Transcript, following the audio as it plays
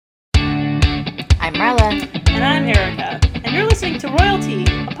You're listening to Royalty,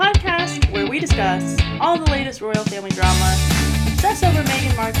 a podcast where we discuss all the latest royal family drama, obsess over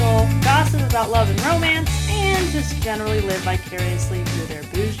Meghan Markle, gossip about love and romance, and just generally live vicariously through their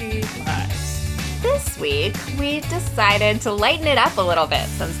bougie lives. This week, we decided to lighten it up a little bit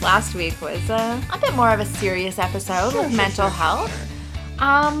since last week was a bit more of a serious episode with mental health.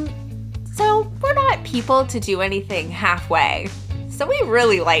 So we're not people to do anything halfway. So we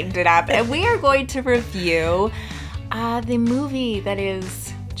really lightened it up, and we are going to review the movie that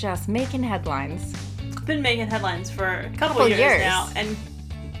is just making headlines. It's been making headlines for a couple of years now, and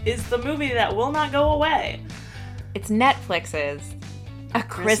is the movie that will not go away. It's Netflix's A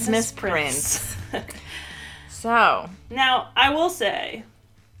Christmas Prince. So. Now, I will say,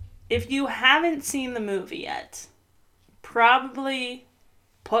 if you haven't seen the movie yet, probably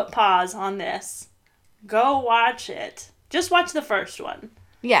put pause on this. Go watch it. Just watch the first one.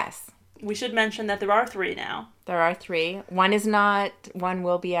 Yes. We should mention that there are 3 now. There are 3. One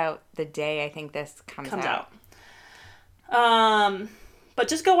will be out the day I think this comes out. But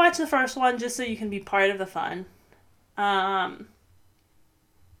just go watch the first one just so you can be part of the fun. And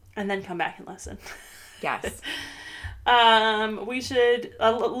then come back and listen. Yes. We should,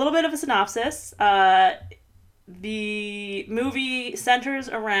 a little bit of a synopsis. The movie centers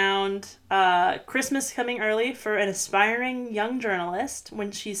around Christmas coming early for an aspiring young journalist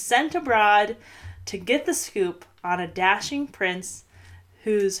when she's sent abroad to get the scoop on a dashing prince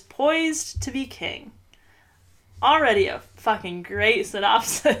who's poised to be king. Already a fucking great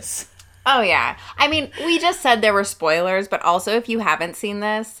synopsis. Oh, yeah. I mean, we just said there were spoilers, but also if you haven't seen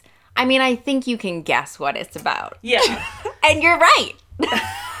this, I mean, I think you can guess what it's about. Yeah. And you're right.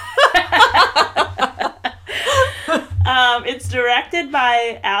 It's directed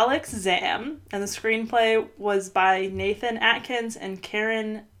by Alex Zam, and the screenplay was by Nathan Atkins and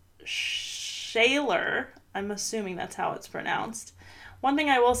Karen Shaler. I'm assuming that's how it's pronounced. One thing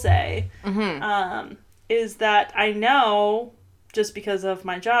I will say is that I know, just because of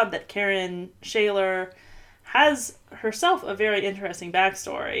my job, that Karen Shaler has herself a very interesting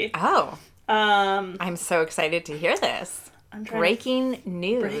backstory. Oh. I'm so excited to hear this. Breaking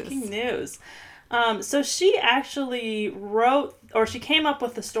news. So she actually she came up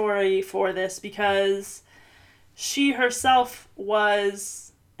with the story for this because she herself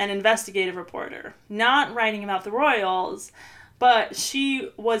was an investigative reporter, not writing about the royals, but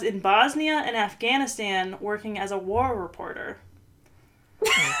she was in Bosnia and Afghanistan working as a war reporter.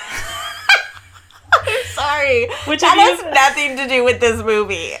 I'm sorry. That has nothing to do with this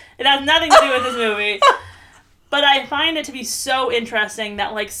movie. It has nothing to do with this movie. But I find it to be so interesting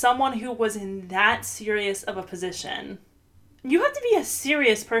that, like, someone who was in that serious of a position, you have to be a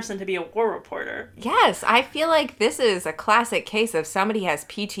serious person to be a war reporter. Yes, I feel like this is a classic case of somebody has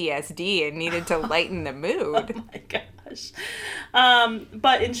PTSD and needed to lighten the mood. Oh my gosh.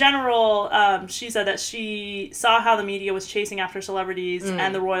 But in general, she said that she saw how the media was chasing after celebrities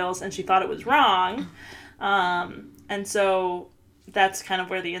and the royals, and she thought it was wrong. And so that's kind of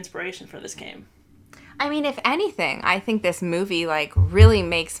where the inspiration for this came. I mean, if anything, I think this movie, like, really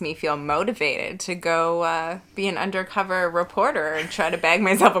makes me feel motivated to go be an undercover reporter and try to bag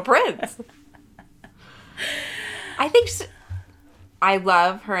myself a prince. I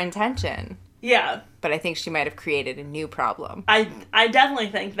love her intention. Yeah. But I think she might have created a new problem. I definitely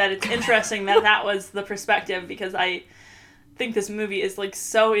think that it's interesting that was the perspective, because I think this movie is, like,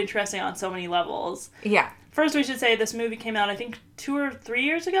 so interesting on so many levels. Yeah. First, we should say this movie came out, I think, 2 or 3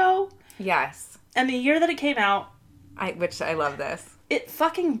 years ago. Yes. And the year that it came out... Which I love this. It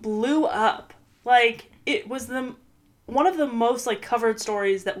fucking blew up. Like, it was one of the most, like, covered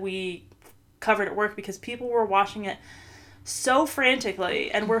stories that we covered at work because people were watching it so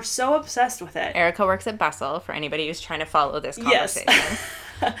frantically and were so obsessed with it. Erica works at Bustle, for anybody who's trying to follow this conversation.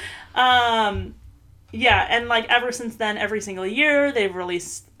 Yes. Yeah, and, like, ever since then, every single year, they've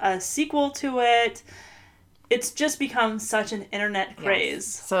released a sequel to it. It's just become such an internet craze.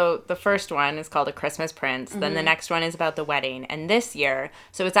 Yes. So the first one is called A Christmas Prince. Then the next one is about the wedding. And this year,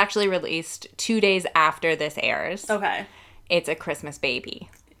 so it's actually released 2 days after this airs. Okay. It's A Christmas Baby.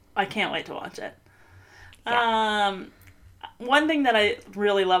 I can't wait to watch it. Yeah. One thing that I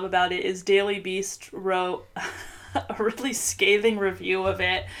really love about it is Daily Beast wrote a really scathing review of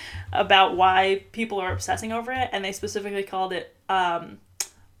it about why people are obsessing over it. And they specifically called it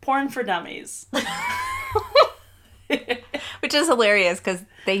porn for dummies. Which is hilarious because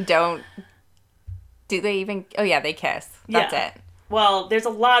they don't... Do they even... Oh, yeah, they kiss. That's it. Well, there's a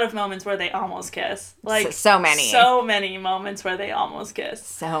lot of moments where they almost kiss. Like, so many. So many moments where they almost kiss.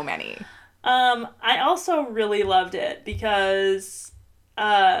 So many. I also really loved it because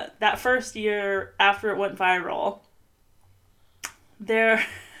that first year after it went viral, there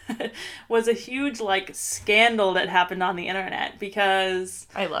was a huge, like, scandal that happened on the internet because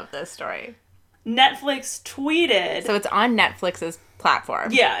I love this story. Netflix tweeted. So it's on Netflix's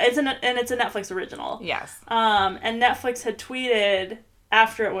platform. Yeah, it's a Netflix original. Yes. And Netflix had tweeted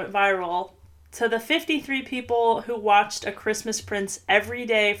after it went viral to the 53 people who watched A Christmas Prince every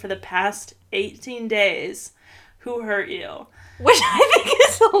day for the past 18 days, who hurt you? Which I think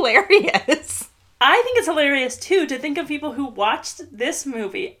is hilarious. I think it's hilarious, too, to think of people who watched this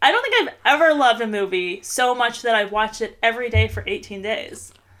movie. I don't think I've ever loved a movie so much that I've watched it every day for 18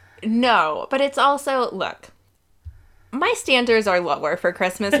 days. No, but it's also, look, my standards are lower for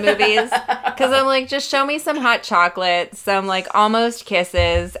Christmas movies because I'm like, just show me some hot chocolate, some like almost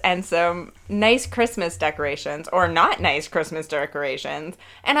kisses, and some nice Christmas decorations or not nice Christmas decorations,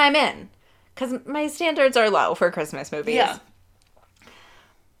 and I'm in because my standards are low for Christmas movies. Yeah.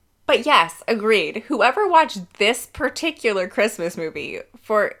 But yes, agreed. Whoever watched this particular Christmas movie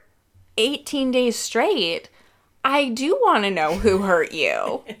for 18 days straight, I do want to know who hurt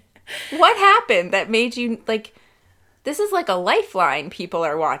you. What happened that made you, like, this is like a lifeline people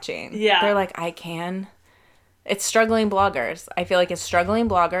are watching. Yeah. They're like, it's struggling bloggers. I feel like it's struggling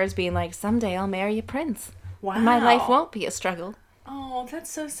bloggers being like, someday I'll marry a prince. Wow. And my life won't be a struggle. Oh,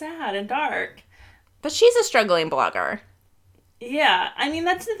 that's so sad and dark. But she's a struggling blogger. Yeah, I mean,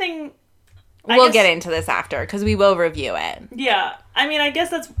 that's the thing. We'll get into this after, because we will review it. Yeah, I mean, I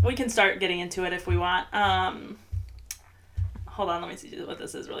guess we can start getting into it if we want. Hold on, let me see what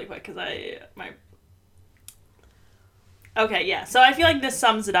this is really quick, because Okay, yeah, so I feel like this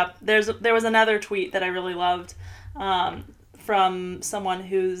sums it up. There was another tweet that I really loved from someone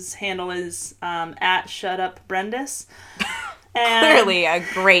whose handle is at @ShutUpBrendis. Clearly a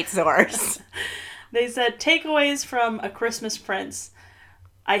great source. They said, takeaways from A Christmas Prince.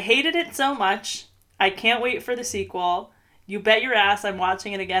 I hated it so much. I can't wait for the sequel. You bet your ass I'm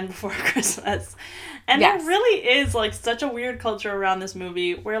watching it again before Christmas. And yes. There really is, like, such a weird culture around this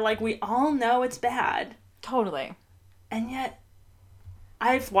movie where, like, we all know it's bad. Totally. And yet,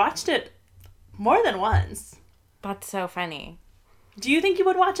 I've watched it more than once. That's so funny. Do you think you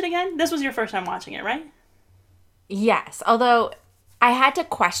would watch it again? This was your first time watching it, right? Yes, although I had to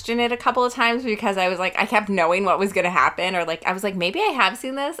question it a couple of times because I was like, I kept knowing what was going to happen, or like, I was like, maybe I have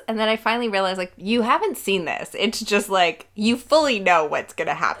seen this. And then I finally realized, like, you haven't seen this. It's just like, you fully know what's going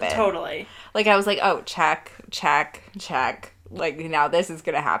to happen. Totally. Like, I was like, oh, check. Like, now this is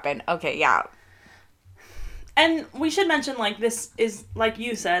going to happen. Okay, yeah. And we should mention, like, this is, like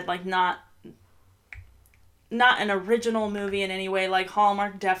you said, like, not an original movie in any way. Like,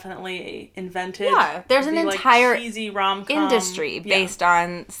 Hallmark definitely invented. Yeah, there's an entire cheesy rom-com industry based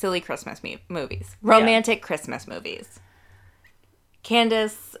on silly Christmas movies. Romantic Christmas movies.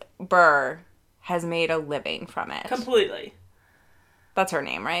 Candace Burr has made a living from it. Completely. That's her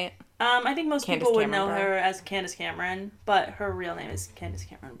name, right? I think most Candace people would Cameron know Burr. her as Candace Cameron, but her real name is Candace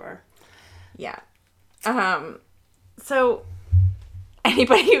Cameron Burr. Yeah. So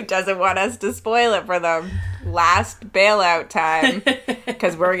anybody who doesn't want us to spoil it for them, last bailout time,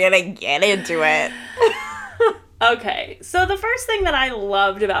 because we're gonna get into it. Okay, so the first thing that I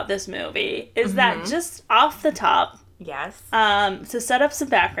loved about this movie is that just off the top, yes, to set up some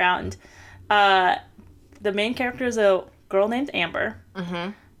background, the main character is a girl named Amber.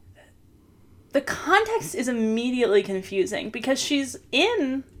 Mm-hmm. The context is immediately confusing because she's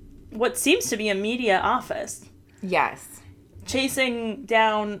in what seems to be a media office. Yes. Chasing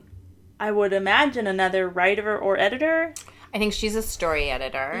down, I would imagine, another writer or editor. I think she's a story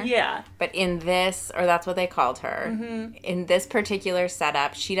editor. Yeah. But in this, or that's what they called her, in this particular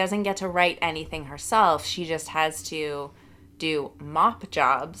setup, she doesn't get to write anything herself. She just has to do mop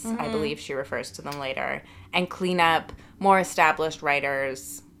jobs, I believe she refers to them later, and clean up more established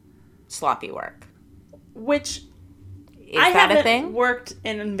writers' sloppy work. Which Is that a thing? Worked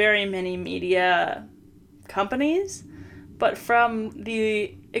in very many media companies, but from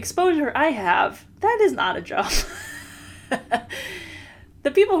the exposure I have, that is not a job.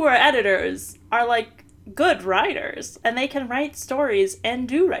 The people who are editors are, like, good writers, and they can write stories and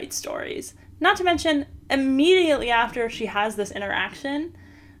do write stories. Not to mention, immediately after she has this interaction,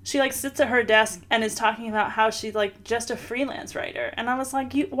 she, like, sits at her desk and is talking about how she's, like, just a freelance writer. And I was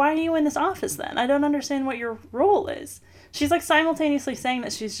like, why are you in this office then? I don't understand what your role is. She's, like, simultaneously saying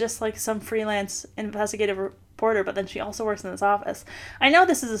that she's just, like, some freelance investigative reporter, but then she also works in this office. I know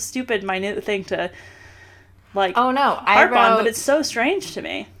this is a stupid, minute thing to, like, oh no, harp on, but it's so strange to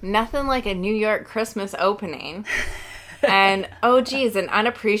me. Nothing like a New York Christmas opening. And, oh geez, an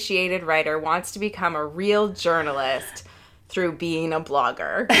unappreciated writer wants to become a real journalist through being a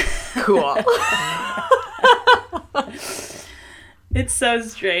blogger. Cool. It's so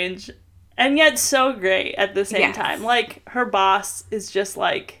strange. And yet so great at the same Yes. time. Like, her boss is just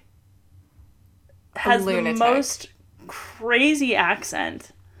like, has the lunatic. most crazy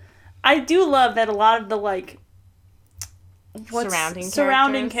accent. I do love that a lot of the, like,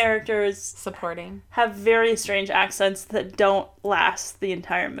 surrounding characters supporting have very strange accents that don't last the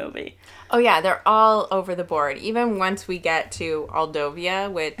entire movie. Oh yeah, they're all over the board. Even once we get to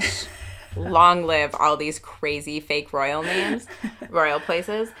Aldovia, which long live all these crazy fake royal names, royal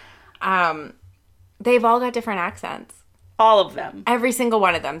places. They've all got different accents. All of them. Every single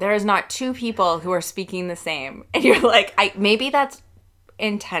one of them. There is not two people who are speaking the same. And you're like, maybe that's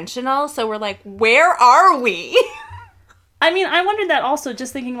intentional. So we're like, where are we? I mean, I wondered that also,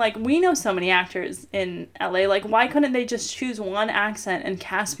 just thinking, like, we know so many actors in LA. Like, why couldn't they just choose one accent and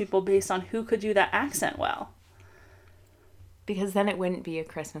cast people based on who could do that accent well? Because then it wouldn't be a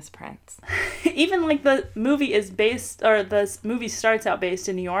Christmas Prince. Even, like, the movie starts out based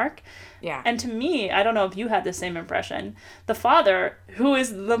in New York. Yeah. And to me, I don't know if you had the same impression, the father, who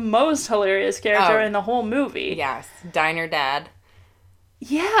is the most hilarious character in the whole movie. Yes. Diner dad.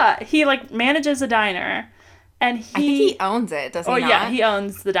 Yeah. He, like, manages a diner. And I think he owns it, does he not? Oh, yeah, he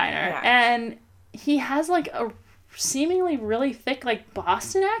owns the diner. Yeah. And he has, like, a seemingly really thick, like,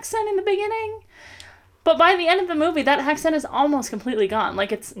 Boston accent in the beginning. But by the end of the movie, that accent is almost completely gone.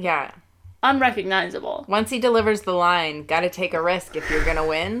 Like, it's unrecognizable. Once he delivers the line, gotta take a risk if you're gonna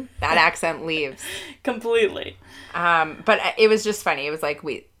win, that accent leaves. Completely. But it was just funny. It was like,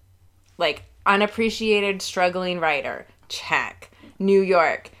 unappreciated, struggling writer, check. New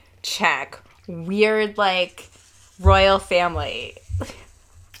York, check. Weird, like, royal family.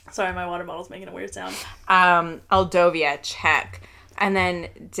 Sorry, my water bottle's making a weird sound. Aldovia, check. And then,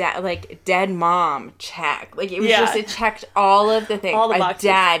 dead mom, check. Like, it was just, it checked all of the things. All the boxes.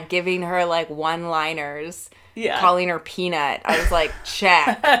 Dad giving her, like, one-liners. Yeah. Calling her Peanut. I was like,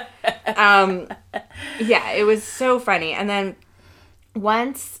 check. Yeah, it was so funny. And then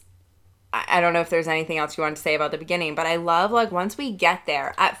once... I don't know if there's anything else you want to say about the beginning, but I love, like, once we get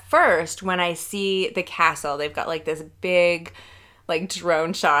there, at first, when I see the castle, they've got, like, this big, like,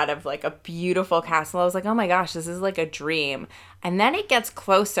 drone shot of, like, a beautiful castle. I was like, oh my gosh, this is, like, a dream. And then it gets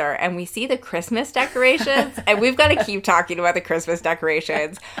closer, and we see the Christmas decorations, and we've got to keep talking about the Christmas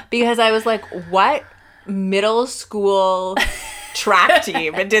decorations, because I was like, what middle school track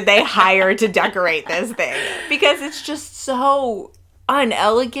team did they hire to decorate this thing? Because it's just so...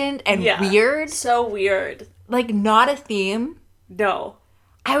 unelegant and weird. So weird. Like, not a theme. No.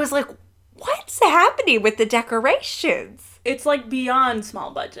 I was like, what's happening with the decorations? It's, like, beyond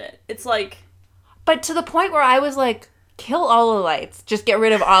small budget. It's, like... But to the point where I was like, kill all the lights. Just get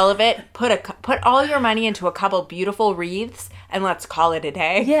rid of all of it. Put all your money into a couple beautiful wreaths, and let's call it a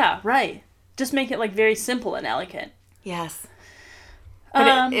day. Yeah, right. Just make it, like, very simple and elegant. Yes.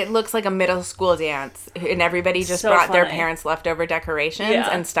 But it looks like a middle school dance, and everybody just brought their parents' leftover decorations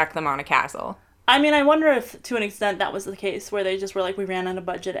and stuck them on a castle. I mean, I wonder if, to an extent, that was the case, where they just were like, we ran out of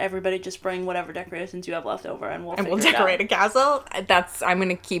budget, everybody just bring whatever decorations you have left over, and we'll decorate a castle? I'm going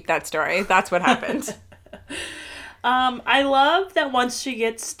to keep that story. That's what happened. I love that once she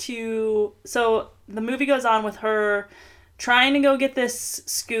gets to... So, the movie goes on with her trying to go get this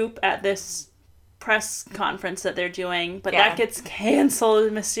scoop at this press conference that they're doing, but that gets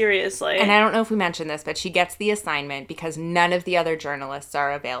canceled mysteriously. And I don't know if we mentioned this, but she gets the assignment because none of the other journalists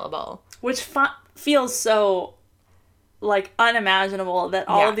are available. Which feels so, like, unimaginable that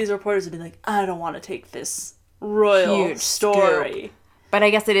all of these reporters would be like, I don't want to take this royal huge story. Scoop. But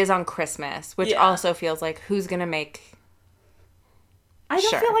I guess it is on Christmas, which also feels like, who's going to make... I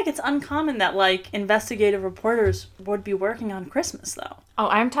don't feel like it's uncommon that, like, investigative reporters would be working on Christmas, though. Oh,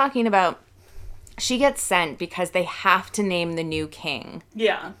 I'm talking about... She gets sent because they have to name the new king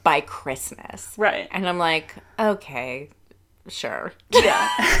by Christmas. Right. And I'm like, okay, sure. Yeah.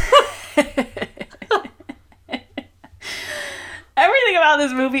 Everything about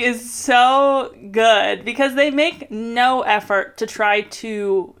this movie is so good because they make no effort to try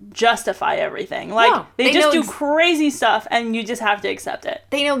to justify everything. Like, they just do crazy stuff and you just have to accept it.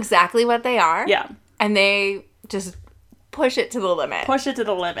 They know exactly what they are. Yeah. And they just push it to the limit. Push it to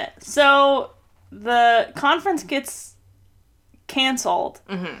the limit. So... the conference gets canceled,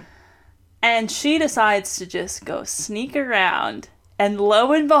 and she decides to just go sneak around, and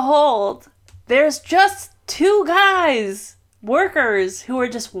lo and behold, there's just two guys, workers, who are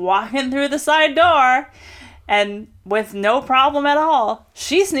just walking through the side door, and with no problem at all,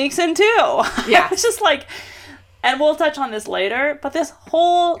 she sneaks in too. Yeah. It's just like, and we'll touch on this later, but this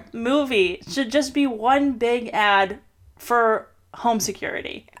whole movie should just be one big ad for home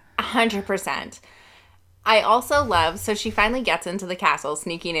security. 100%. I also love, so she finally gets into the castle,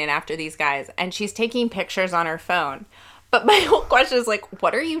 sneaking in after these guys, and she's taking pictures on her phone. But my whole question is, like,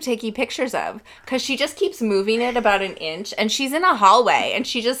 what are you taking pictures of? Because she just keeps moving it about an inch, and she's in a hallway, and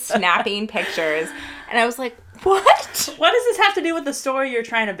she's just snapping pictures. And I was like, what? What does this have to do with the story you're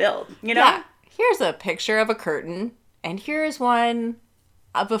trying to build? You know? Yeah. Here's a picture of a curtain, and here's one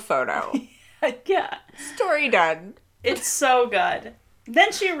of a photo. Yeah. Story done. It's so good.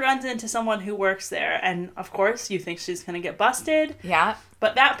 Then she runs into someone who works there, and of course you think she's going to get busted. Yeah.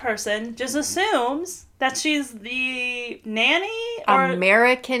 But that person just assumes that she's the nanny or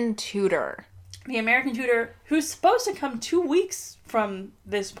American tutor. the American tutor who's supposed to come 2 weeks from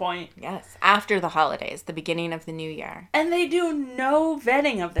this point. Yes. After the holidays, the beginning of the new year. And they do no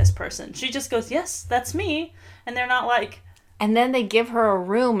vetting of this person. She just goes, yes, that's me. And they're not like... And then they give her a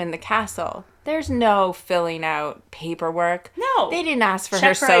room in the castle. There's no filling out paperwork. No. They didn't ask for Check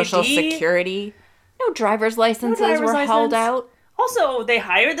her social ID. security. No driver's licenses driver's were held license. out. Also, they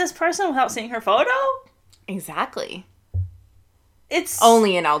hired this person without seeing her photo? Exactly. It's...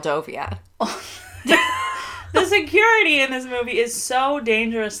 Only in Aldovia. The security in this movie is so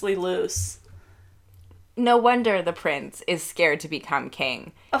dangerously loose. No wonder the prince is scared to become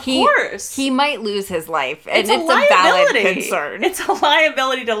king. Of course. He might lose his life, and it's a valid liability. concern. It's a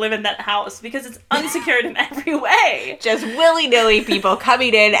liability to live in that house because it's unsecured in every way. Just willy-nilly people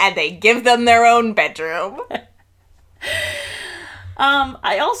coming in, and they give them their own bedroom.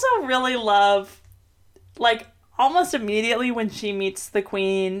 I also really love, like, almost immediately when she meets the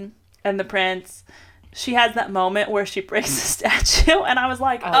queen and the prince, she has that moment where she breaks the statue, and I was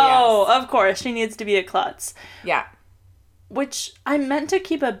like, oh, yes. Of course, she needs to be a klutz. Yeah. Which I meant to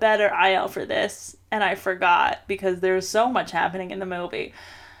keep a better eye out for this, and I forgot because there's so much happening in the movie.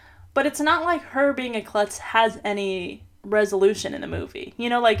 But it's not like her being a klutz has any resolution in the movie. You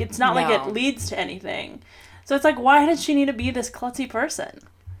know, like, it's not like it leads to anything. So it's like, why did she need to be this klutzy person?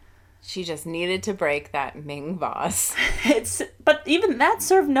 She just needed to break that Ming vase. But even that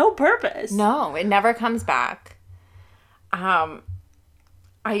served no purpose. No, it never comes back.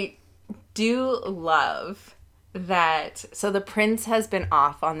 I do love that. So the prince has been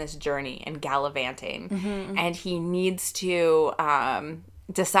off on this journey and gallivanting, and he needs to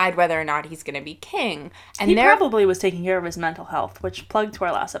decide whether or not he's going to be king. And he probably was taking care of his mental health, which plugged to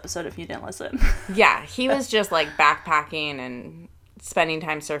our last episode if you didn't listen. Yeah, he was just like backpacking and spending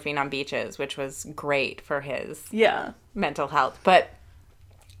time surfing on beaches, which was great for his mental health. But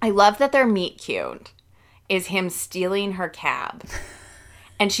I love that their meet cute is him stealing her cab.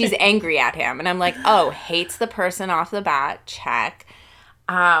 And she's angry at him. And I'm like, oh, hates the person off the bat. Check.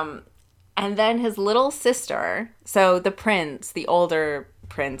 And then his little sister, so the prince, the older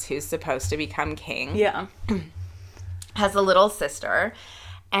prince who's supposed to become king, has a little sister.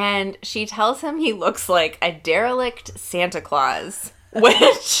 And she tells him he looks like a derelict Santa Claus,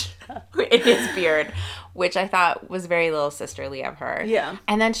 which, in his beard, which I thought was very little sisterly of her. Yeah.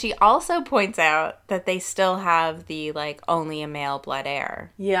 And then she also points out that they still have the, like, only a male blood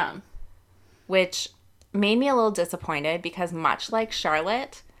heir. Yeah. Which made me a little disappointed because much like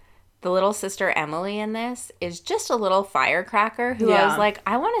Charlotte, the little sister Emily in this is just a little firecracker who I was like,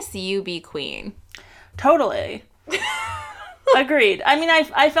 I want to see you be queen. Totally. Agreed. I mean,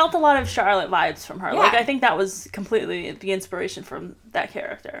 I felt a lot of Charlotte vibes from her. Yeah. Like, I think that was completely the inspiration from that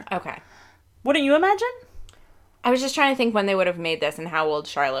character. Okay. Wouldn't you imagine? I was just trying to think when they would have made this and how old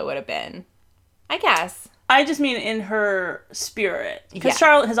Charlotte would have been. I guess. I just mean in her spirit. Because Yeah.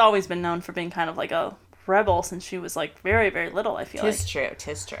 Charlotte has always been known for being kind of like a rebel since she was, like, very, very little, I feel like. Tis true.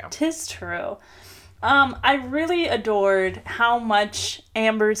 Tis true. Tis true. I really adored how much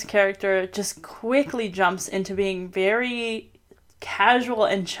Amber's character just quickly jumps into being very casual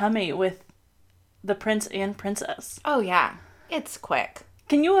and chummy with the prince and princess. Oh, yeah. It's quick.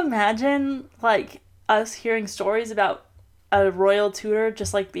 Can you imagine, like, us hearing stories about a royal tutor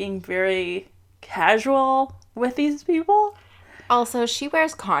just, like, being very casual with these people? Also, she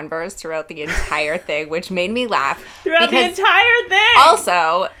wears Converse throughout the entire thing, which made me laugh. Throughout the entire thing!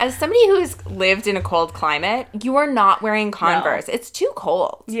 Also, as somebody who's lived in a cold climate, you are not wearing Converse. No. It's too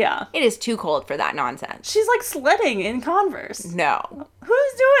cold. Yeah. It is too cold for that nonsense. She's, like, sledding in Converse. No.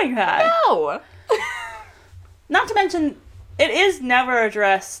 Who's doing that? No. Not to mention, it is never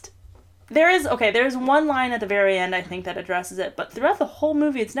addressed. There's one line at the very end, I think, that addresses it, but throughout the whole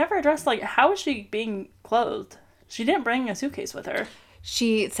movie, it's never addressed, like, how is she being clothed? She didn't bring a suitcase with her.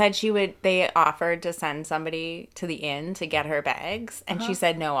 She said they offered to send somebody to the inn to get her bags, and she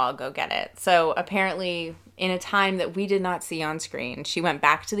said, no, I'll go get it. So apparently, in a time that we did not see on screen, she went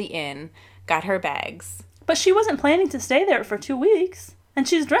back to the inn, got her bags. But she wasn't planning to stay there for 2 weeks. And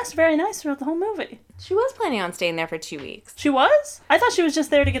she's dressed very nice throughout the whole movie. She was planning on staying there for 2 weeks. She was? I thought she was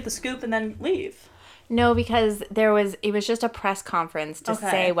just there to get the scoop and then leave. No, because it was just a press conference to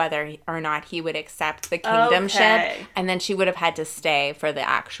say whether or not he would accept the kingdomship, and then she would have had to stay for the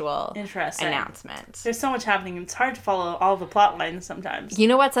actual announcement. There's so much happening, it's hard to follow all the plot lines sometimes. You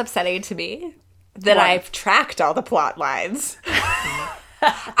know what's upsetting to me? That I've tracked all the plot lines.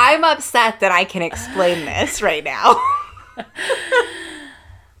 I'm upset that I can explain this right now.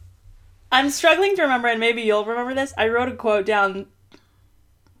 I'm struggling to remember, and maybe you'll remember this. I wrote a quote down.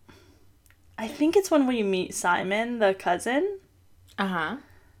 I think it's when we meet Simon, the cousin. Uh-huh.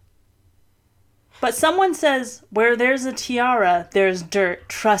 But someone says, where there's a tiara, there's dirt.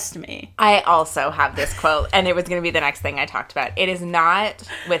 Trust me. I also have this quote, and it was going to be the next thing I talked about. It is not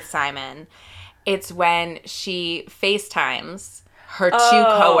with Simon. It's when she FaceTimes her two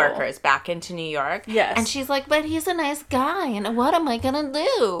coworkers back into New York. Yes. And she's like, but he's a nice guy, and what am I going to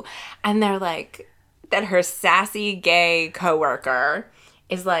do? And they're like, that her sassy gay coworker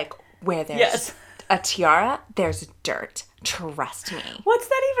is like, where there's a tiara, there's dirt. Trust me. What's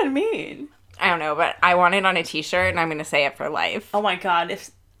that even mean? I don't know, but I want it on a t-shirt, and I'm going to say it for life. Oh my God.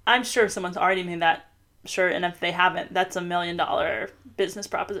 I'm sure someone's already made that shirt, and if they haven't, that's $1 million business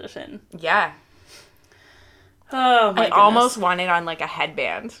proposition. Yeah. Oh my goodness. I almost want it on like a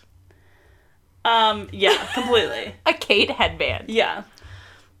headband. Yeah, completely. A Kate headband. Yeah.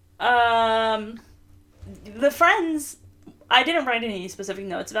 The friends, I didn't write any specific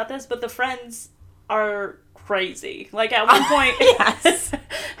notes about this, but the friends are crazy. Like at one point,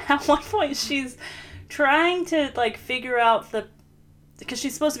 at one point she's trying to like figure out because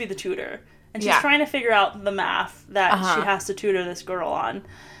she's supposed to be the tutor, and she's trying to figure out the math that she has to tutor this girl on.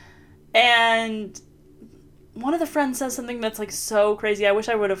 And one of the friends says something that's like so crazy. I wish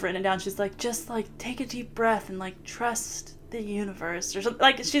I would have written it down. She's like, just like take a deep breath and like trust the universe or something.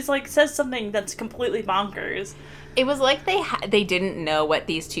 Like she's like says something that's completely bonkers. It was like they didn't know what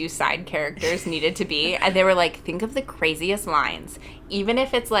these two side characters needed to be, and they were like, think of the craziest lines, even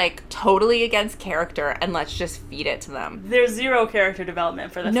if it's like totally against character, and let's just feed it to them. There's zero character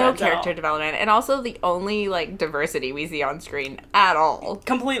development for the no friends character development, and also the only like diversity we see on screen at all.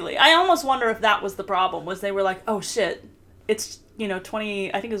 Completely. I almost wonder if that was the problem, was they were like, oh shit, it's I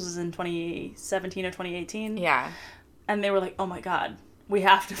think it was in 2017 or 2018. Yeah. And they were like, oh my God, we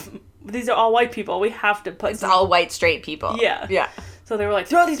have to, these are all white people, we have to put it's all white straight people. Yeah. Yeah. So they were like,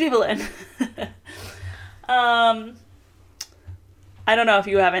 throw these people in. I don't know if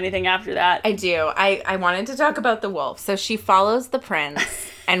you have anything after that. I do. I wanted to talk about the wolf. So she follows the prince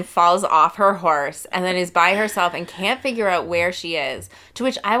and falls off her horse and then is by herself and can't figure out where she is. To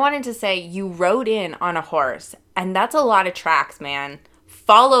which I wanted to say, you rode in on a horse, and that's a lot of tracks, man.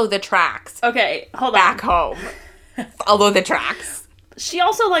 Follow the tracks. Okay, hold on. Back home. Follow the tracks. She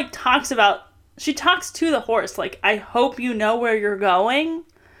also talks to the horse, like, I hope you know where you're going.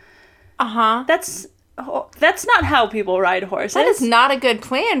 Uh-huh. That's not how people ride horses. That is not a good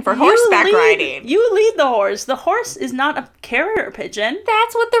plan for horseback riding. You lead the horse. The horse is not a carrier pigeon.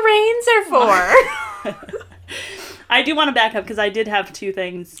 That's what the reins are for. I do want to back up because I did have two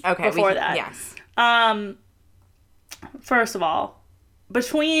things before that. Yes. First of all,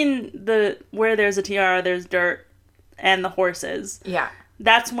 between where there's a tiara, there's dirt, and the horses. Yeah.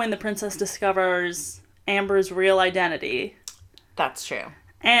 That's when the princess discovers Amber's real identity. That's true.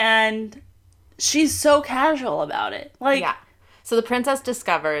 And she's so casual about it. Like, yeah. So the princess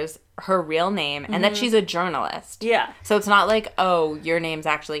discovers her real name and that she's a journalist. Yeah. So it's not like, oh, your name's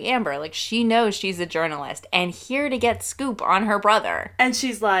actually Amber. Like, she knows she's a journalist and here to get scoop on her brother. And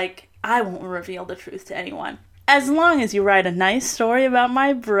she's like, I won't reveal the truth to anyone, as long as you write a nice story about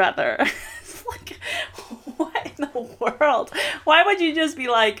my brother. It's like, what in the world? Why would you just be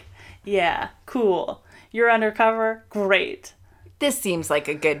like, yeah, cool, you're undercover, great. This seems like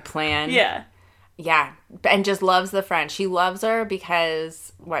a good plan. Yeah. Yeah, and just loves the friend. She loves her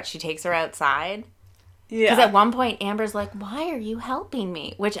because, she takes her outside? Yeah. Because at one point, Amber's like, why are you helping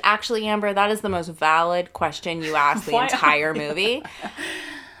me? Which, actually, Amber, that is the most valid question you asked the entire movie.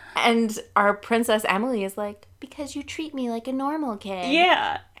 And our Princess Emily is like, because you treat me like a normal kid.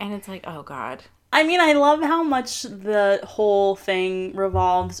 Yeah. And it's like, oh, God. I mean, I love how much the whole thing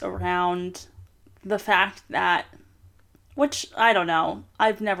revolves around the fact that, which, I don't know,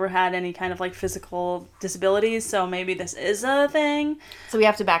 I've never had any kind of, physical disabilities, so maybe this is a thing. So we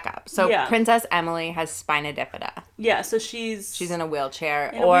have to back up. So Princess Emily has spina bifida. Yeah, so she's in a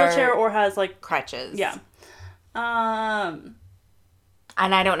wheelchair. Or has, crutches. Yeah.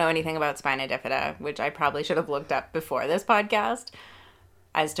 And I don't know anything about spina bifida, which I probably should have looked up before this podcast,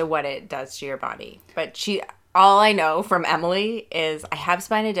 as to what it does to your body. But all I know from Emily is I have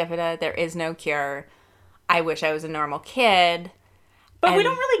spina bifida. There is no cure. I wish I was a normal kid. But we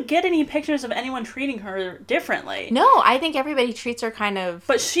don't really get any pictures of anyone treating her differently. No, I think everybody treats her kind of...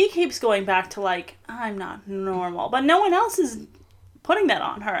 But she keeps going back to, like, I'm not normal. But no one else is putting that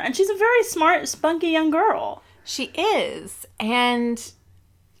on her. And she's a very smart, spunky young girl. She is. And,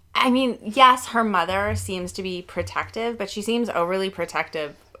 I mean, yes, her mother seems to be protective, but she seems overly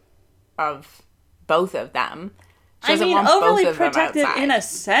protective of both of them. She doesn't want overly both of them protective outside. in a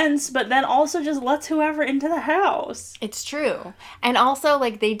sense, but then also just lets whoever into the house. It's true. And also,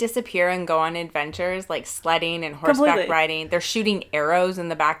 like, they disappear and go on adventures, like sledding and horseback Completely. riding. They're shooting arrows in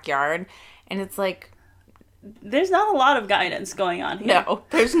the backyard. And it's like... There's not a lot of guidance going on here. No.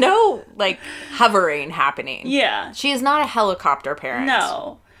 There's no, like, hovering happening. Yeah. She is not a helicopter parent.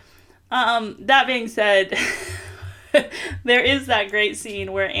 No. That being said, there is that great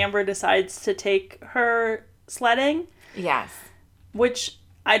scene where Amber decides to take her sledding. Yes. Which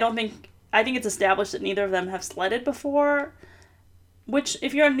I think it's established that neither of them have sledded before. Which,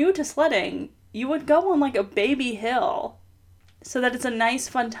 if you're new to sledding, you would go on, like, a baby hill so that it's a nice,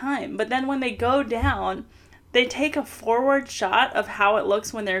 fun time. But then when they go down, they take a forward shot of how it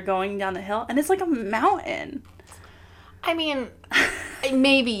looks when they're going down the hill, and it's like a mountain. I mean,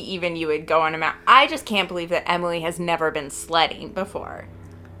 maybe even you would go on a mountain. I just can't believe that Emily has never been sledding before.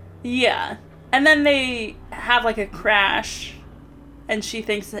 Yeah. And then they have, like, a crash, and she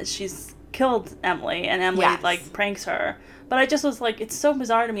thinks that she's killed Emily, and Emily, Yes. like, pranks her. But I just was like, it's so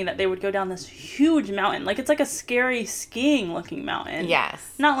bizarre to me that they would go down this huge mountain. Like, it's like a scary skiing-looking mountain.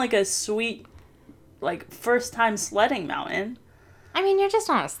 Yes. Not like a sweet, like, first-time sledding mountain. I mean, you're just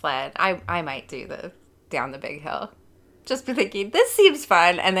on a sled. I might do the down the big hill. Just be thinking, this seems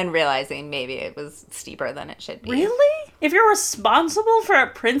fun, and then realizing maybe it was steeper than it should be. Really? If you're responsible for a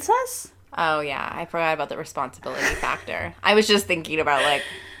princess? Oh, yeah. I forgot about the responsibility factor. I was just thinking about, like,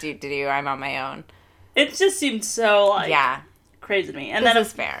 I'm on my own. It just seemed so, like, Yeah. crazy to me. And This then,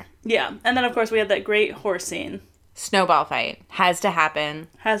 is fair. yeah. And then, of course, we had that great horse scene. Snowball fight. Has to happen.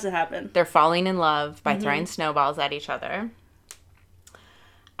 Has to happen. They're falling in love by throwing snowballs at each other.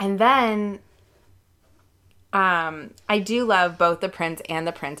 And then, I do love both the prince and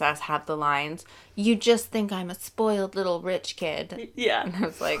the princess have the lines, "You just think I'm a spoiled little rich kid." Yeah. And I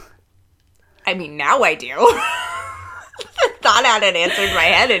was like, I mean, now I do. Thought hadn't answered my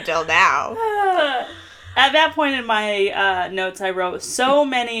head until now. At that point in my notes, I wrote so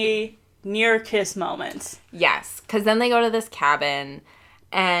many near kiss moments. Yes, because then they go to this cabin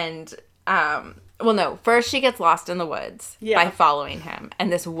and, well, no, first she gets lost in the woods by following him.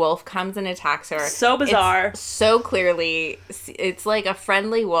 And this wolf comes and attacks her. So bizarre. It's so clearly, it's like a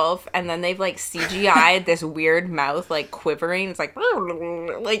friendly wolf, and then they've like CGI'd this weird mouth like quivering. It's like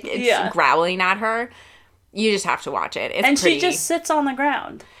it's growling at her. You just have to watch it. It's and pretty. she just sits on the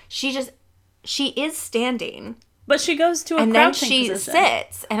ground. She is standing. But she goes to a And then crouching she position.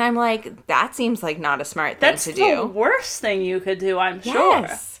 sits. And I'm like, that seems like not a smart thing to do. That's the worst thing you could do, I'm sure.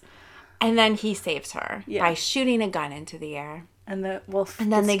 Yes. And then he saves her by shooting a gun into the air. And the wolf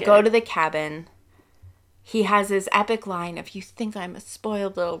And then they go to the cabin. He has his epic line of, "You think I'm a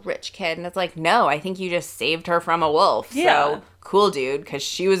spoiled little rich kid?" And it's like, no, I think you just saved her from a wolf. Yeah. So, cool, dude, because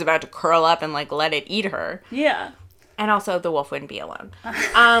she was about to curl up and, like, let it eat her. Yeah. And also, the wolf wouldn't be alone.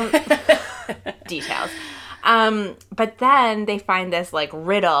 Details. But then they find this, like,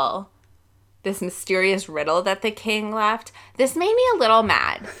 riddle, this mysterious riddle that the king left. This made me a little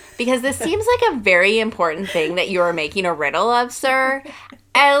mad, because this seems like a very important thing that you are making a riddle of, sir.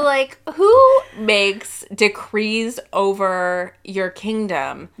 And, like, who makes decrees over your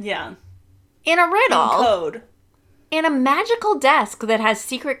kingdom Yeah. in a riddle? Code. In a magical desk that has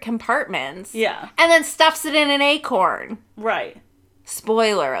secret compartments. Yeah. And then stuffs it in an acorn. Right.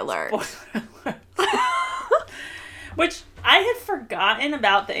 Spoiler alert. Which I had forgotten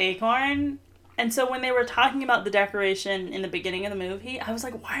about the acorn. And so when they were talking about the decoration in the beginning of the movie, I was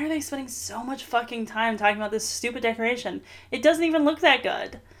like, why are they spending so much fucking time talking about this stupid decoration? It doesn't even look that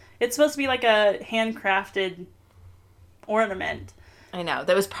good. It's supposed to be like a handcrafted ornament. I know.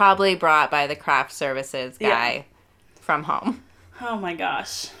 That was probably brought by the craft services guy from home. Oh my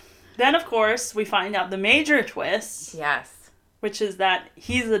gosh. Then, of course, we find out the major twist, Yes. which is that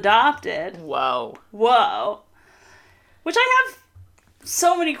he's adopted. Whoa. Whoa. Which I have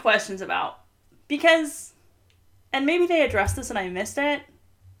so many questions about. Because, and maybe they addressed this and I missed it,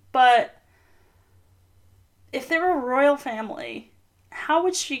 but if they're a royal family, how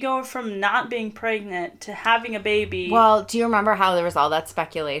would she go from not being pregnant to having a baby? Well, do you remember how there was all that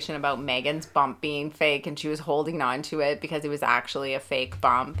speculation about Megan's bump being fake and she was holding on to it because it was actually a fake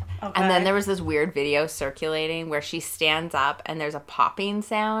bump? Okay. And then there was this weird video circulating where she stands up and there's a popping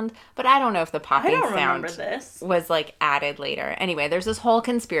sound, but I don't know if the popping sound was like added later. Anyway, there's this whole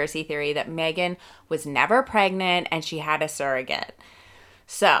conspiracy theory that Megan was never pregnant and she had a surrogate.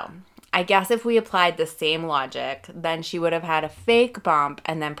 So, I guess if we applied the same logic, then she would have had a fake bump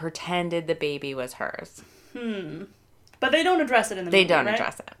and then pretended the baby was hers. But they don't address it in the movie, They don't right?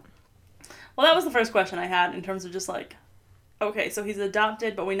 address it. Well, that was the first question I had in terms of just like, okay, so he's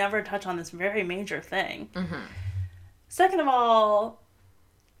adopted, but we never touch on this very major thing. Mm-hmm. Second of all,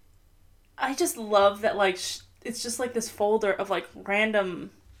 I just love that, like, it's just like this folder of like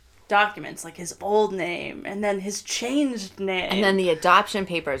random documents, like his old name and then his changed name. And then the adoption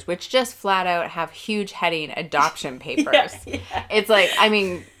papers, which just flat out have huge heading adoption papers. Yeah. It's like, I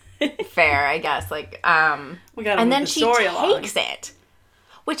mean, fair, I guess. Like, we gotta and move then the she story along. takes it.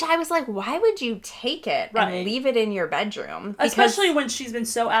 Which I was like, why would you take it and leave it in your bedroom? Because, especially when she's been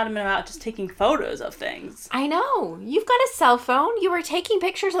so adamant about just taking photos of things. I know. You've got a cell phone. You were taking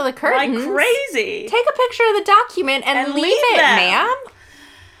pictures of the curtains. Like crazy. Take a picture of the document and leave it, them. ma'am.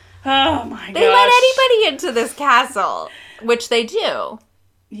 Oh my gosh. They let anybody into this castle, which they do.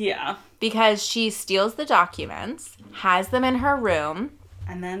 Yeah. Because she steals the documents, has them in her room,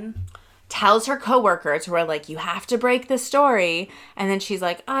 and then tells her coworkers who are like, you have to break the story. And then she's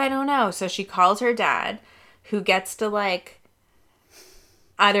like, I don't know. So she calls her dad, who gets to like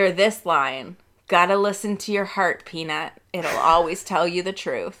utter this line, gotta listen to your heart, Peanut. It'll always tell you the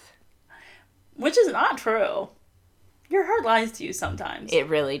truth. Which is not true. Your heart lies to you sometimes. It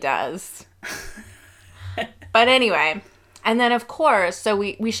really does. But anyway, and then of course, so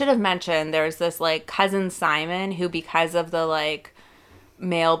we should have mentioned there's this like cousin Simon who, because of the like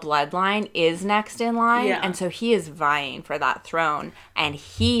male bloodline, is next in line. Yeah. And so he is vying for that throne, and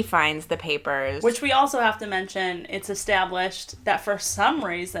he finds the papers. Which we also have to mention, it's established that for some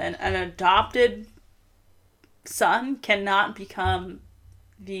reason an adopted son cannot become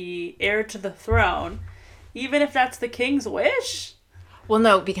the heir to the throne, even if that's the king's wish. Well,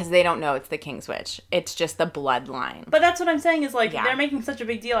 no, because they don't know it's the king's wish. It's just the bloodline. But that's what I'm saying is, like, Yeah. they're making such a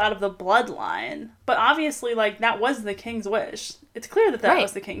big deal out of the bloodline. But obviously, like, that was the king's wish. It's clear that Right.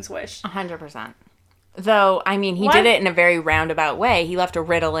 was the king's wish. 100%. Though, I mean, he What? did it in a very roundabout way. He left a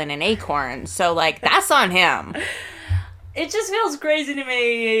riddle and an acorn. So, like, that's on him. It just feels crazy to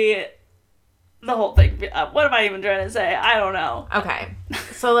me, the whole thing. What am I even trying to say? I don't know. Okay.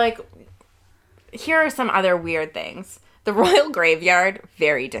 So, like, here are some other weird things. The royal graveyard,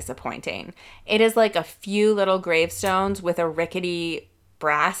 very disappointing. It is like a few little gravestones with a rickety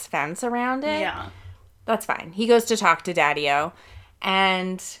brass fence around it. Yeah. That's fine. He goes to talk to Daddy-O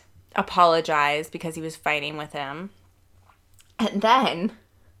and apologize because he was fighting with him. And then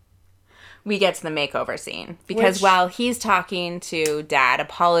we get to the makeover scene. Because while he's talking to Dad,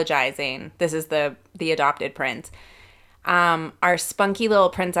 apologizing, this is the adopted prince, our spunky little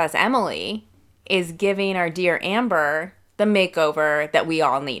princess Emily is giving our dear Amber the makeover that we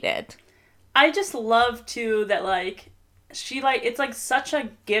all needed. I just love, too, that, like, she, like, it's, like, such a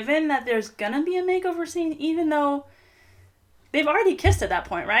given that there's gonna be a makeover scene, even though they've already kissed at that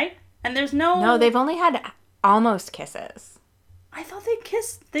point, right? And there's no... No, they've only had almost kisses. I thought they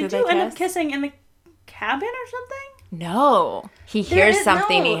kissed... They Did do they end up kiss? kissing in the cabin or something? No. He There hears is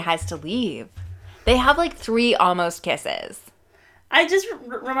something no- and he has to leave. They have like 3 almost kisses. I just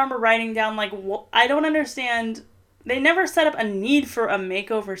remember writing down, like, I don't understand. They never set up a need for a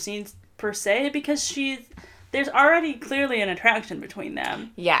makeover scene per se, because there's already clearly an attraction between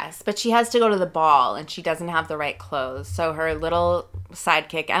them. Yes, but she has to go to the ball and she doesn't have the right clothes. So her little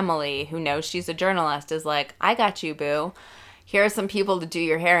sidekick, Emily, who knows she's a journalist, is like, I got you, boo. Here are some people to do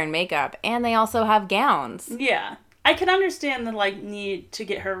your hair and makeup. And they also have gowns. Yeah. I can understand the, like, need to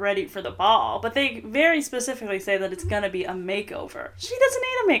get her ready for the ball, but they very specifically say that it's gonna be a makeover. She doesn't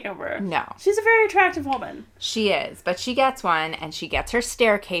need a makeover. No. She's a very attractive woman. She is, but she gets one and she gets her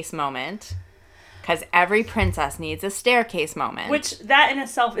staircase moment. Because every princess needs a staircase moment. Which, that in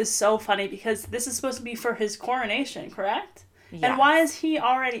itself is so funny, because this is supposed to be for his coronation, correct? Yes. And why is he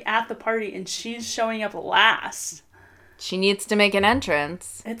already at the party and she's showing up last? She needs to make an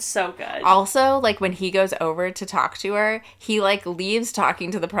entrance. It's so good. Also, like, when he goes over to talk to her, he, like, leaves talking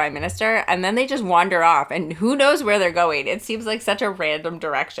to the prime minister, and then they just wander off, and who knows where they're going. It seems like such a random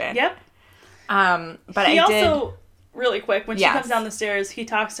direction. Yep. But He I did... also, really quick, when she Yes. comes down the stairs, he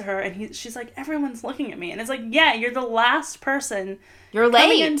talks to her, and she's like, everyone's looking at me. And it's like, yeah, you're the last person You're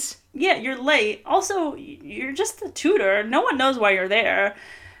coming late. yeah, you're late. Also, you're just the tutor. No one knows why you're there.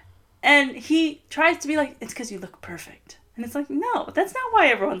 And he tries to be like, it's because you look perfect. And it's like, no, that's not why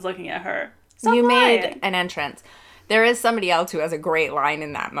everyone's looking at her. Stop You lying. made an entrance. There is somebody else who has a great line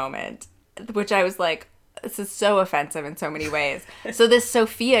in that moment, which I was like, this is so offensive in so many ways. So this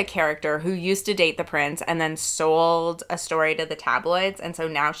Sophia character who used to date the prince and then sold a story to the tabloids, and so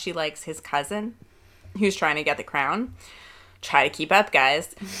now she likes his cousin who's trying to get the crown. Try to keep up,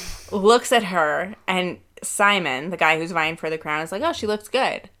 guys. Looks at her, and Simon, the guy who's vying for the crown, is like, oh, she looks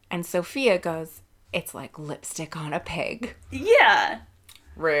good. And Sophia goes, it's like lipstick on a pig. Yeah.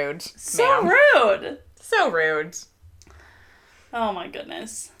 Rude. So ma'am. rude. So rude. Oh my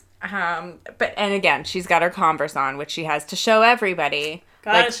goodness. But again, she's got her Converse on, which she has to show everybody.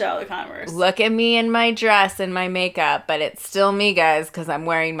 Gotta Like, show the Converse. look at me in my dress and my makeup, but it's still me, guys, because I'm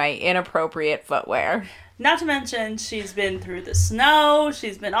wearing my inappropriate footwear. Not to mention, she's been through the snow.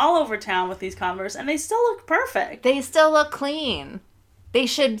 She's been all over town with these Converse, and they still look perfect. They still look clean. They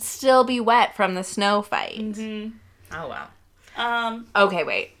should still be wet from the snow fight. Mm-hmm. Oh, wow. Okay,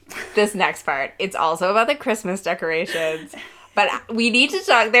 wait. This next part, it's also about the Christmas decorations. But we need to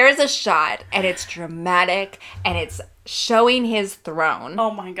talk. There's a shot, and it's dramatic, and it's showing his throne.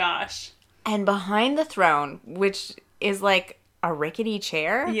 Oh my gosh. And behind the throne, which is like a rickety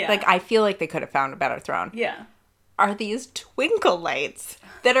chair, Yeah. like I feel like they could have found a better throne, Yeah. are these twinkle lights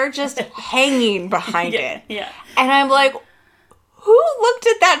that are just hanging behind it. Yeah. And I'm like, who looked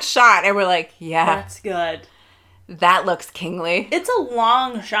at that shot? And we're like, yeah, That's good. that looks kingly. It's a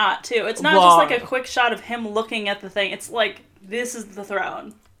long shot, too. It's not Long. just like a quick shot of him looking at the thing. It's like, this is the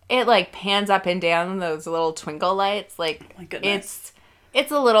throne. It like pans up and down those little twinkle lights. Like, My goodness.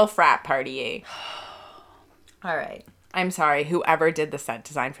 it's a little frat party. All right. I'm sorry, whoever did the set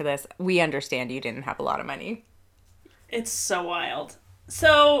design for this, we understand you didn't have a lot of money. It's so wild.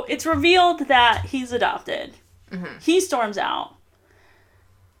 So it's revealed that he's adopted. Mm-hmm. He storms out.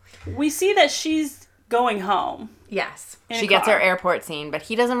 We see that she's going home. Yes. In a She gets car. her airport scene, but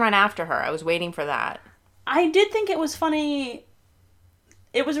he doesn't run after her. I was waiting for that. I did think it was funny.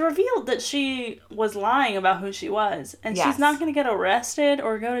 It was revealed that she was lying about who she was, and Yes. she's not going to get arrested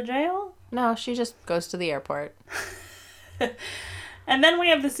or go to jail. No, she just goes to the airport. And then we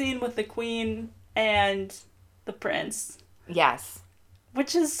have the scene with the queen and the prince, Yes.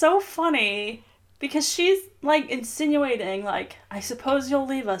 which is so funny because she's like insinuating, like, I suppose you'll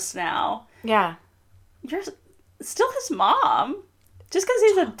leave us now. Yeah. You're still his mom. Just because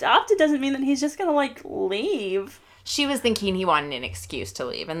he's adopted doesn't mean that he's just gonna, like, leave. She was thinking he wanted an excuse to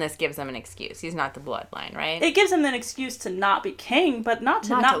leave, and this gives him an excuse. He's not the bloodline, right? It gives him an excuse to not be king, but not to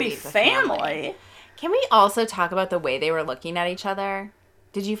not be leave the family. Can we also talk about the way they were looking at each other?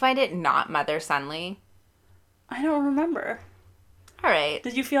 Did you find it not mother-sonly? I don't remember. All right.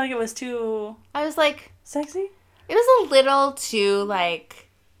 Did you feel like it was too I was like, sexy? it was a little too, like,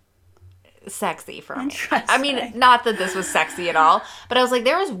 sexy for me. Interesting. I mean, not that this was sexy at all, but I was like,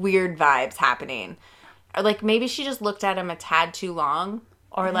 there was weird vibes happening. Or, like, maybe she just looked at him a tad too long.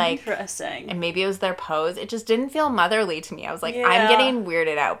 Or, like, Interesting. and maybe it was their pose. It just didn't feel motherly to me. I was like, Yeah. I'm getting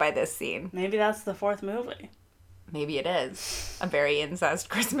weirded out by this scene. Maybe that's the fourth movie. Maybe it is. A very incest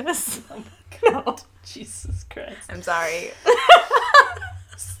Christmas. Oh my god. Jesus Christ. I'm sorry.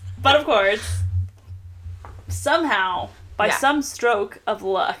 But of course, somehow, by Yeah. some stroke of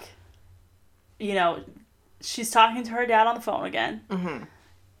luck, you know, she's talking to her dad on the phone again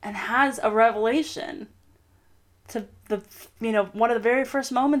and has a revelation to the, you know, one of the very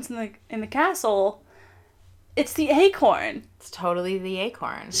first moments in the castle. It's the acorn. It's totally the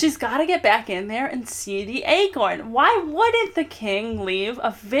acorn. She's got to get back in there and see the acorn. Why wouldn't the king leave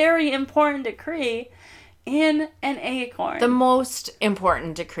a very important decree in an acorn? The most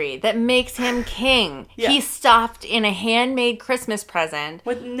important decree that makes him king. Yeah. He stuffed in a handmade Christmas present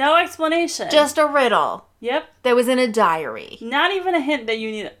With no explanation. just a riddle Yep. that was in a diary. Not even a hint that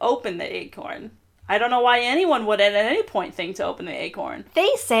you need to open the acorn. I don't know why anyone would at any point think to open the acorn. They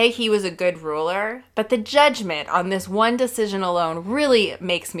say he was a good ruler, but the judgment on this one decision alone really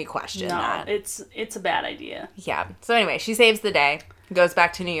makes me question No, that. it's a bad idea. Yeah. So anyway, she saves the day, goes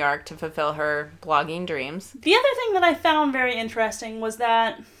back to New York to fulfill her blogging dreams. The other thing that I found very interesting was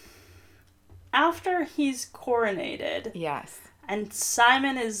that after he's coronated Yes. and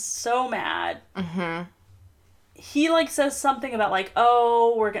Simon is so mad, he like says something about like,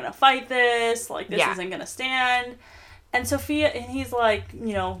 oh, we're gonna fight this, like this Yeah. isn't gonna stand. And Sophia, and he's like,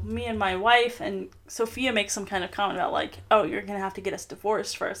 you know, me and my wife, and Sophia makes some kind of comment about like, oh, you're gonna have to get us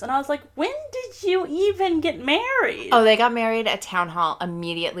divorced first. And I was like, when did you even get married? Oh, they got married at town hall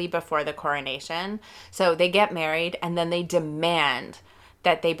immediately before the coronation. So they get married and then they demand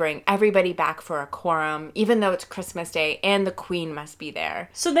that they bring everybody back for a quorum, even though it's Christmas Day, and the queen must be there.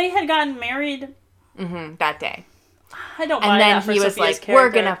 So they had gotten married That day. I don't buy And then that for he was Sophia's like, character. we're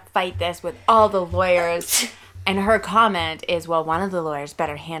going to fight this with all the lawyers. And her comment is, well, one of the lawyers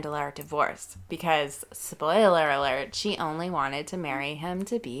better handle our divorce. Because, spoiler alert, she only wanted to marry him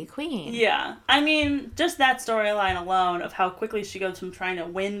to be queen. Yeah. I mean, just that storyline alone of how quickly she goes from trying to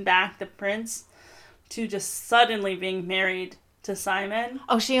win back the prince to just suddenly being married to Simon.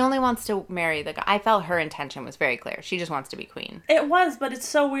 Oh, she only wants to marry the guy. I felt her intention was very clear. She just wants to be queen. It was, but it's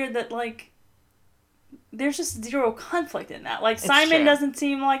so weird that, like, there's just zero conflict in that. Like, Simon true. doesn't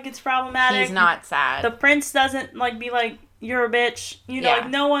seem like it's problematic. He's not sad. The prince doesn't, like, be like, you're a bitch. You know, Yeah. like,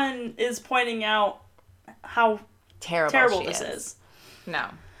 no one is pointing out how terrible this is. No.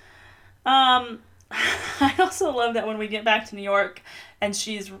 I also love that when we get back to New York and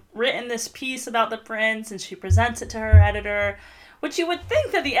she's written this piece about the prince and she presents it to her editor, which you would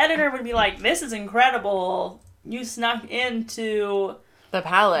think that the editor would be like, this is incredible. You snuck into The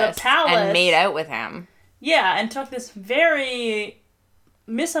palace. And made out with him. Yeah, and took this very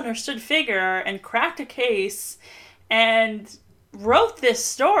misunderstood figure and cracked a case and wrote this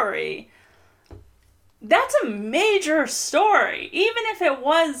story. That's a major story. Even if it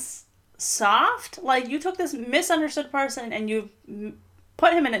was soft, like, you took this misunderstood person and you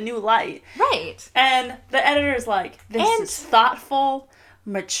put him in a new light. Right. And the editor's like, this is thoughtful,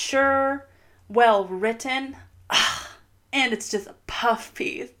 mature, well written, and it's just a puff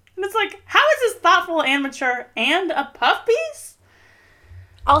piece. And it's like, how is this thoughtful and mature and a puff piece?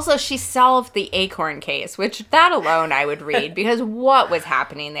 Also, she solved the acorn case, which that alone I would read, because what was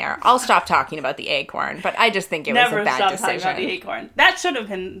happening there? I'll stop talking about the acorn, but I just think it was a bad Never decision. stop talking about the acorn. That should have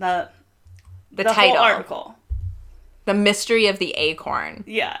been the title. whole article. The Mystery of the Acorn.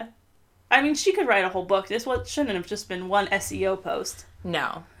 Yeah. I mean, she could write a whole book. This shouldn't have just been one SEO post.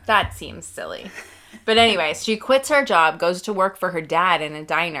 No, that seems silly. But anyway, she quits her job, goes to work for her dad in a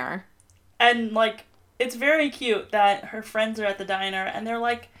diner. And, like, it's very cute that her friends are at the diner and they're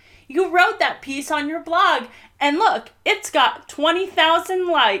like, you wrote that piece on your blog and look, it's got 20,000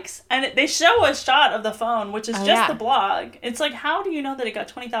 likes. And they show a shot of the phone, which is the blog. It's like, how do you know that it got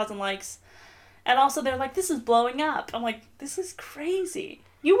 20,000 likes? And also they're like, this is blowing up. I'm like, this is crazy.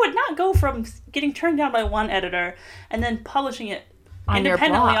 You would not go from getting turned down by one editor and then publishing it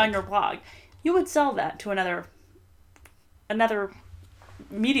independently on your blog. You would sell that to another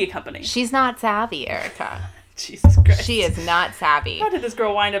media company. She's not savvy, Erica. Jesus Christ. She is not savvy. How did this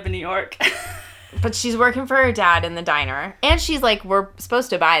girl wind up in New York? But she's working for her dad in the diner. And she's like, we're supposed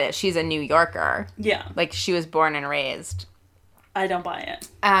to buy this. She's a New Yorker. Yeah. Like, she was born and raised. I don't buy it.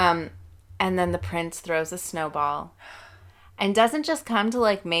 And then the prince throws a snowball. And doesn't just come to,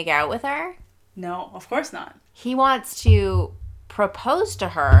 like, make out with her. No, of course not. He wants to propose to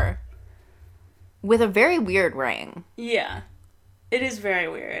her with a very weird ring. Yeah. It is very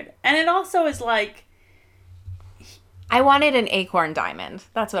weird. And it also is like... I wanted an acorn diamond.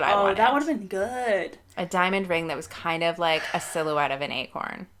 That's what I wanted. Oh, that would have been good. A diamond ring that was kind of like a silhouette of an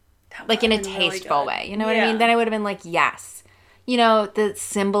acorn. Like in a tasteful way. You know what I mean? Then I would have been like, yes. You know, the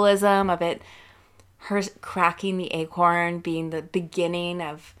symbolism of it, her cracking the acorn being the beginning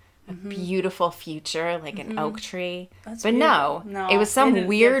of a beautiful future, like an oak tree. That's but beautiful. no, it was some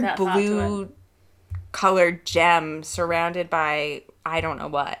weird blue colored gem surrounded by I don't know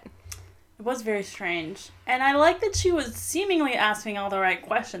what. It was very strange. And I like that she was seemingly asking all the right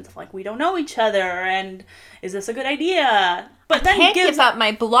questions of like, we don't know each other and is this a good idea? But then can't give up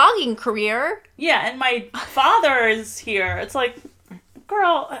my blogging career. Yeah, and my father is here. It's like,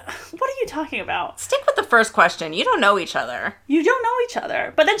 girl, what are you talking about? Stick with the first question. You don't know each other. You don't know each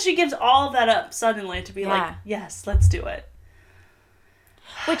other. But then she gives all of that up suddenly to be like, yes, let's do it.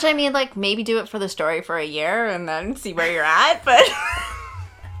 Which, I mean, like, maybe do it for the story for a year and then see where you're at, but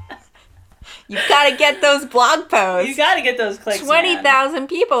you've got to get those blog posts. You got to get those clicks, 20,000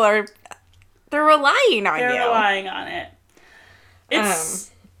 people they're relying on you. They're relying on it.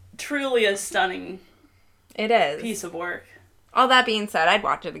 It's truly a stunning piece of work. All that being said, I'd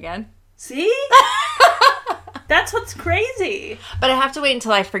watch it again. See? That's what's crazy. But I have to wait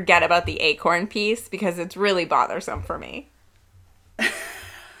until I forget about the acorn piece because it's really bothersome for me.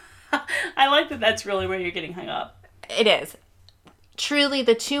 I like that that's really where you're getting hung up. It is. Truly,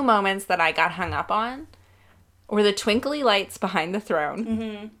 the two moments that I got hung up on were the twinkly lights behind the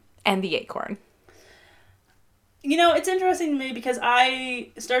throne and the acorn. You know, it's interesting to me because I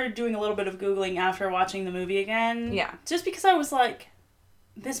started doing a little bit of Googling after watching the movie again. Yeah. Just because I was like,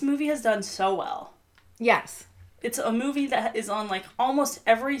 this movie has done so well. Yes. It's a movie that is on, like, almost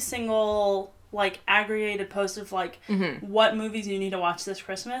every single like aggregated post of like what movies you need to watch this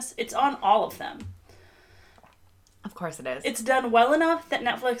Christmas. It's on all of them. Of course it is. It's done well enough that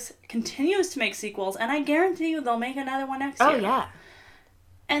Netflix continues to make sequels, and I guarantee you they'll make another one next year. Oh, yeah.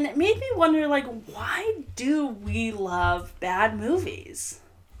 And it made me wonder, like, why do we love bad movies?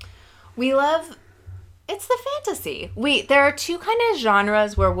 We love... It's the fantasy. There are two kind of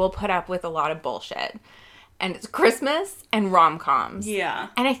genres where we'll put up with a lot of bullshit. And it's Christmas and rom-coms. Yeah.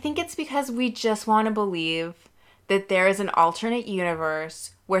 And I think it's because we just want to believe that there is an alternate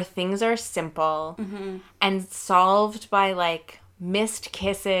universe where things are simple and solved by, like, missed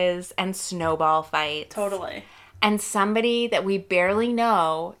kisses and snowball fights. Totally. And somebody that we barely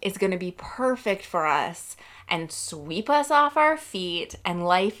know is going to be perfect for us and sweep us off our feet, and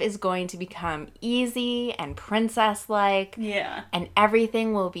life is going to become easy and princess-like. Yeah. And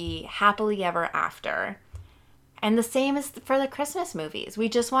everything will be happily ever after. And the same is for the Christmas movies. We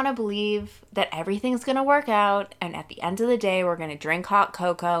just want to believe that everything's going to work out, and at the end of the day, we're going to drink hot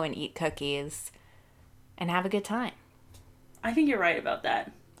cocoa and eat cookies and have a good time. I think you're right about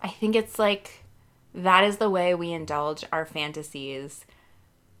that. I think it's like, that is the way we indulge our fantasies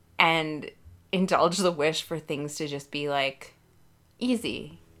and indulge the wish for things to just be, like,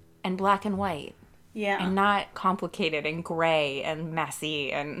 easy and black and white. Yeah. And not complicated and gray and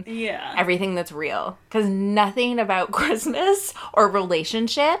messy and yeah. everything that's real. Because nothing about Christmas or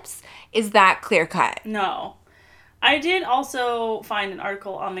relationships is that clear cut. No. I did also find an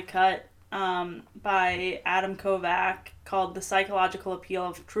article on The Cut by Adam Kovac called The Psychological Appeal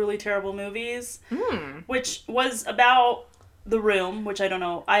of Truly Terrible Movies, which was about The Room, which I don't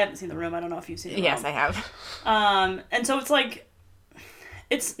know. I haven't seen The Room. I don't know if you've seen The Room. Yes, I have. And so it's like...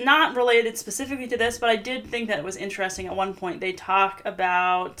 It's not related specifically to this, but I did think that it was interesting. At one point, they talk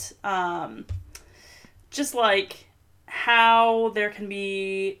about just like how there can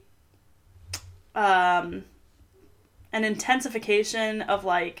be an intensification of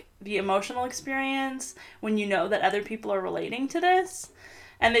like the emotional experience when you know that other people are relating to this.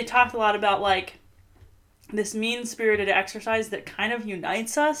 And they talked a lot about like this mean-spirited exercise that kind of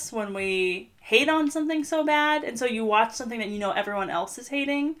unites us when we hate on something so bad. And so you watch something that you know everyone else is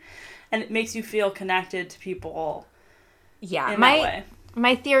hating, and it makes you feel connected to people in that way.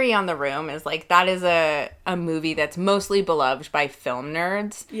 My theory on The Room is, like, that is a movie that's mostly beloved by film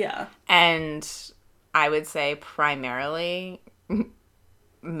nerds. Yeah. And I would say primarily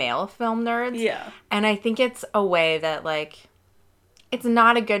male film nerds. Yeah. And I think it's a way that, like... It's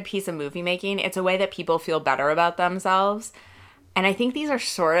not a good piece of movie making. It's a way that people feel better about themselves. And I think these are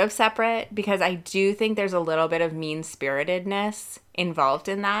sort of separate because I do think there's a little bit of mean-spiritedness involved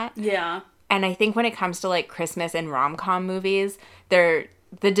in that. Yeah. And I think when it comes to, like, Christmas and rom-com movies, the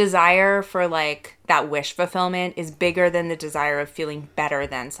desire for, like, that wish fulfillment is bigger than the desire of feeling better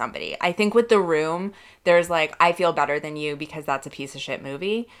than somebody. I think with The Room, there's, like, I feel better than you because that's a piece of shit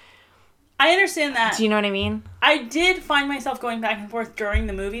movie. I understand that. Do you know what I mean? I did find myself going back and forth during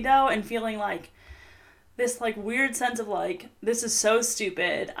the movie, though, and feeling like this, like, weird sense of, like, this is so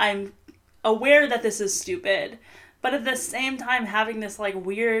stupid. I'm aware that this is stupid, but at the same time having this, like,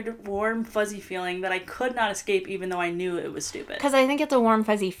 weird, warm, fuzzy feeling that I could not escape even though I knew it was stupid. Because I think it's a warm,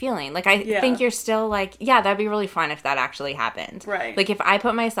 fuzzy feeling. Like, I think you're still like, yeah, that'd be really fun if that actually happened. Right. Like, if I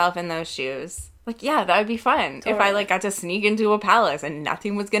put myself in those shoes... Like, yeah, that would be fun. Totally. If I, like, got to sneak into a palace and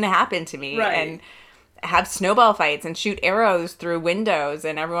nothing was going to happen to me. Right. And have snowball fights and shoot arrows through windows.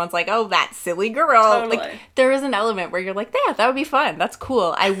 And everyone's like, oh, that silly girl. Totally. Like, there is an element where you're like, yeah, that would be fun. That's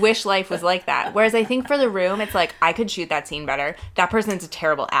cool. I wish life was like that. Whereas I think for The Room, it's like, I could shoot that scene better. That person's a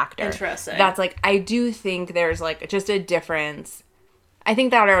terrible actor. Interesting. That's, like, I do think there's, like, just a difference. I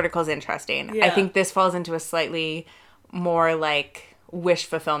think that article's interesting. Yeah. I think this falls into a slightly more, like... wish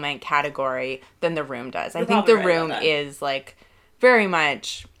fulfillment category than The Room does. I think The Room is, like, very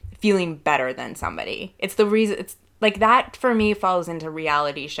much feeling better than somebody. It's the reason, it's, like, that for me falls into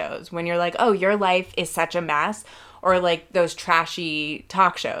reality shows when you're like, oh, your life is such a mess, or, like, those trashy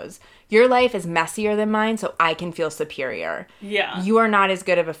talk shows. Your life is messier than mine, so I can feel superior. Yeah. You are not as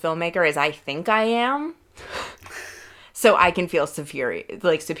good of a filmmaker as I think I am. So I can feel superior.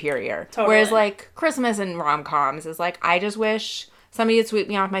 Totally. Whereas, like, Christmas and rom-coms is like, I just wish... somebody would sweep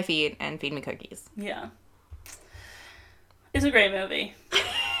me off my feet and feed me cookies. Yeah. It's a great movie.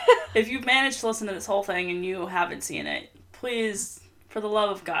 If you've managed to listen to this whole thing and you haven't seen it, please, for the love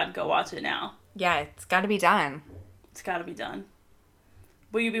of God, go watch it now. Yeah, it's got to be done. It's got to be done.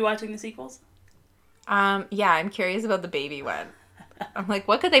 Will you be watching the sequels? Yeah, I'm curious about the baby one. I'm like,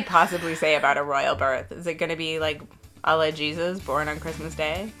 what could they possibly say about a royal birth? Is it going to be, like, a la Jesus, born on Christmas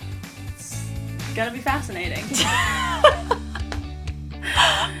Day? It's going to be fascinating.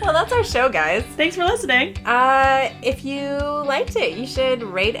 Well, that's our show, guys. Thanks for listening. If you liked it, you should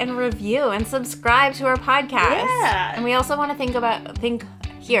rate and review and subscribe to our podcast. Yeah. And we also want to think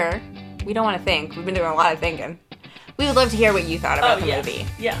here. We don't want to think. We've been doing a lot of thinking. We would love to hear what you thought about the movie.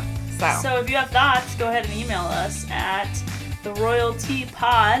 Yeah. So if you have thoughts, go ahead and email us at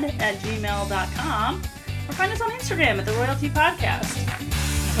theroyaltypod@gmail.com or find us on Instagram at The Royalty Podcast.